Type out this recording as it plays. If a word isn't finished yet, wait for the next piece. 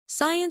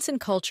Science and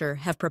culture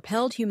have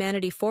propelled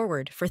humanity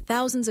forward for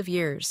thousands of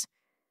years.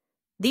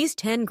 These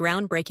 10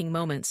 groundbreaking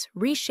moments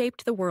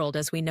reshaped the world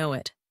as we know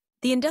it.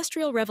 The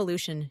Industrial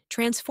Revolution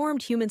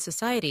transformed human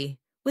society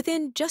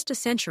within just a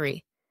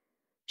century,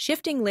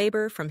 shifting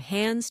labor from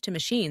hands to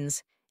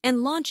machines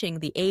and launching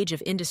the age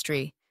of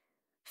industry.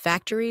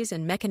 Factories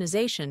and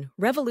mechanization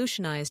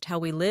revolutionized how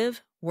we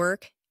live,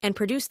 work, and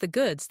produce the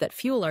goods that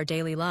fuel our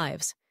daily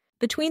lives.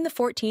 Between the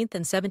 14th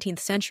and 17th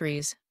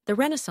centuries, the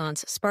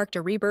Renaissance sparked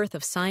a rebirth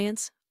of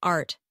science,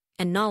 art,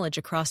 and knowledge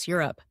across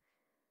Europe.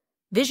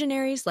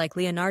 Visionaries like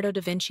Leonardo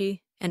da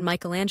Vinci and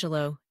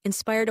Michelangelo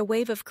inspired a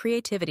wave of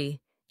creativity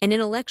and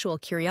intellectual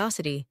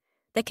curiosity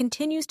that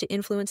continues to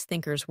influence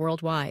thinkers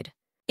worldwide.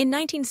 In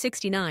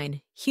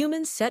 1969,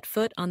 humans set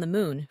foot on the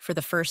moon for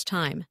the first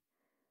time.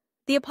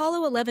 The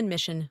Apollo 11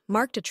 mission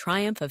marked a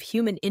triumph of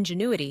human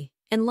ingenuity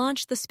and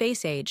launched the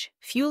space age,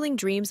 fueling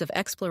dreams of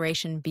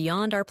exploration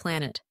beyond our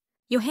planet.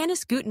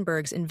 Johannes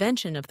Gutenberg's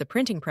invention of the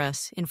printing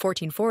press in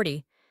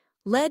 1440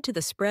 led to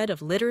the spread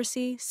of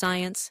literacy,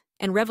 science,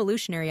 and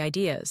revolutionary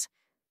ideas.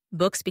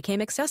 Books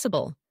became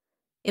accessible,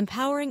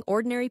 empowering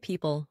ordinary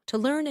people to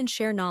learn and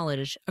share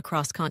knowledge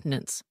across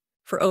continents.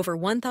 For over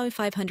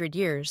 1,500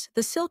 years,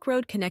 the Silk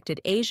Road connected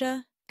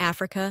Asia,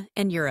 Africa,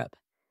 and Europe.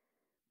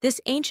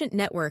 This ancient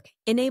network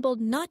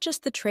enabled not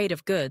just the trade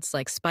of goods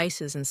like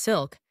spices and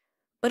silk,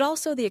 but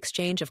also the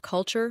exchange of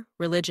culture,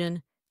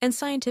 religion, and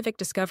scientific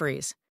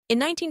discoveries. In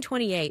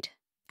 1928,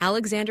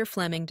 Alexander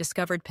Fleming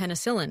discovered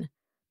penicillin,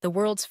 the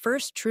world's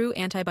first true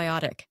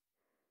antibiotic.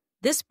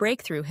 This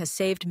breakthrough has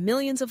saved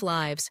millions of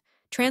lives,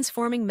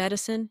 transforming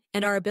medicine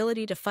and our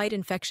ability to fight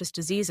infectious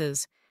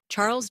diseases.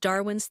 Charles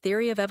Darwin's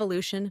theory of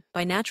evolution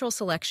by natural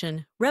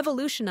selection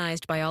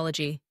revolutionized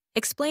biology,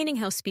 explaining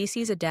how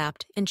species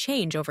adapt and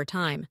change over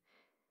time.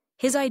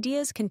 His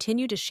ideas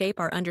continue to shape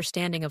our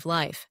understanding of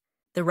life.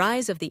 The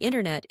rise of the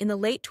Internet in the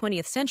late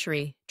 20th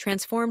century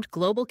transformed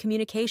global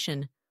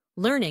communication,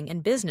 learning,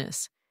 and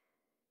business.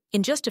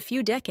 In just a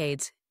few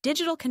decades,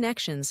 digital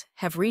connections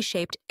have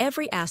reshaped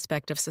every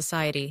aspect of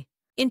society.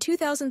 In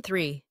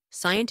 2003,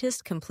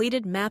 scientists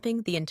completed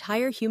mapping the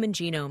entire human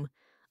genome,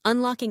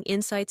 unlocking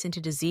insights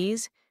into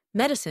disease,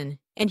 medicine,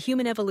 and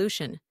human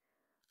evolution,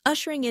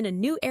 ushering in a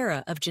new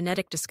era of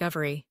genetic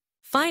discovery.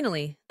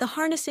 Finally, the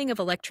harnessing of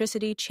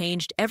electricity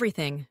changed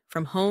everything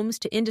from homes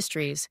to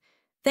industries,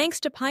 thanks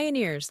to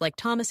pioneers like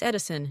Thomas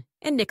Edison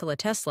and Nikola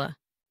Tesla.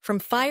 From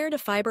fire to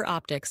fiber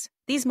optics,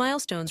 these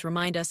milestones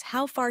remind us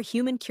how far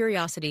human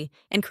curiosity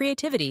and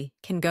creativity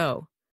can go.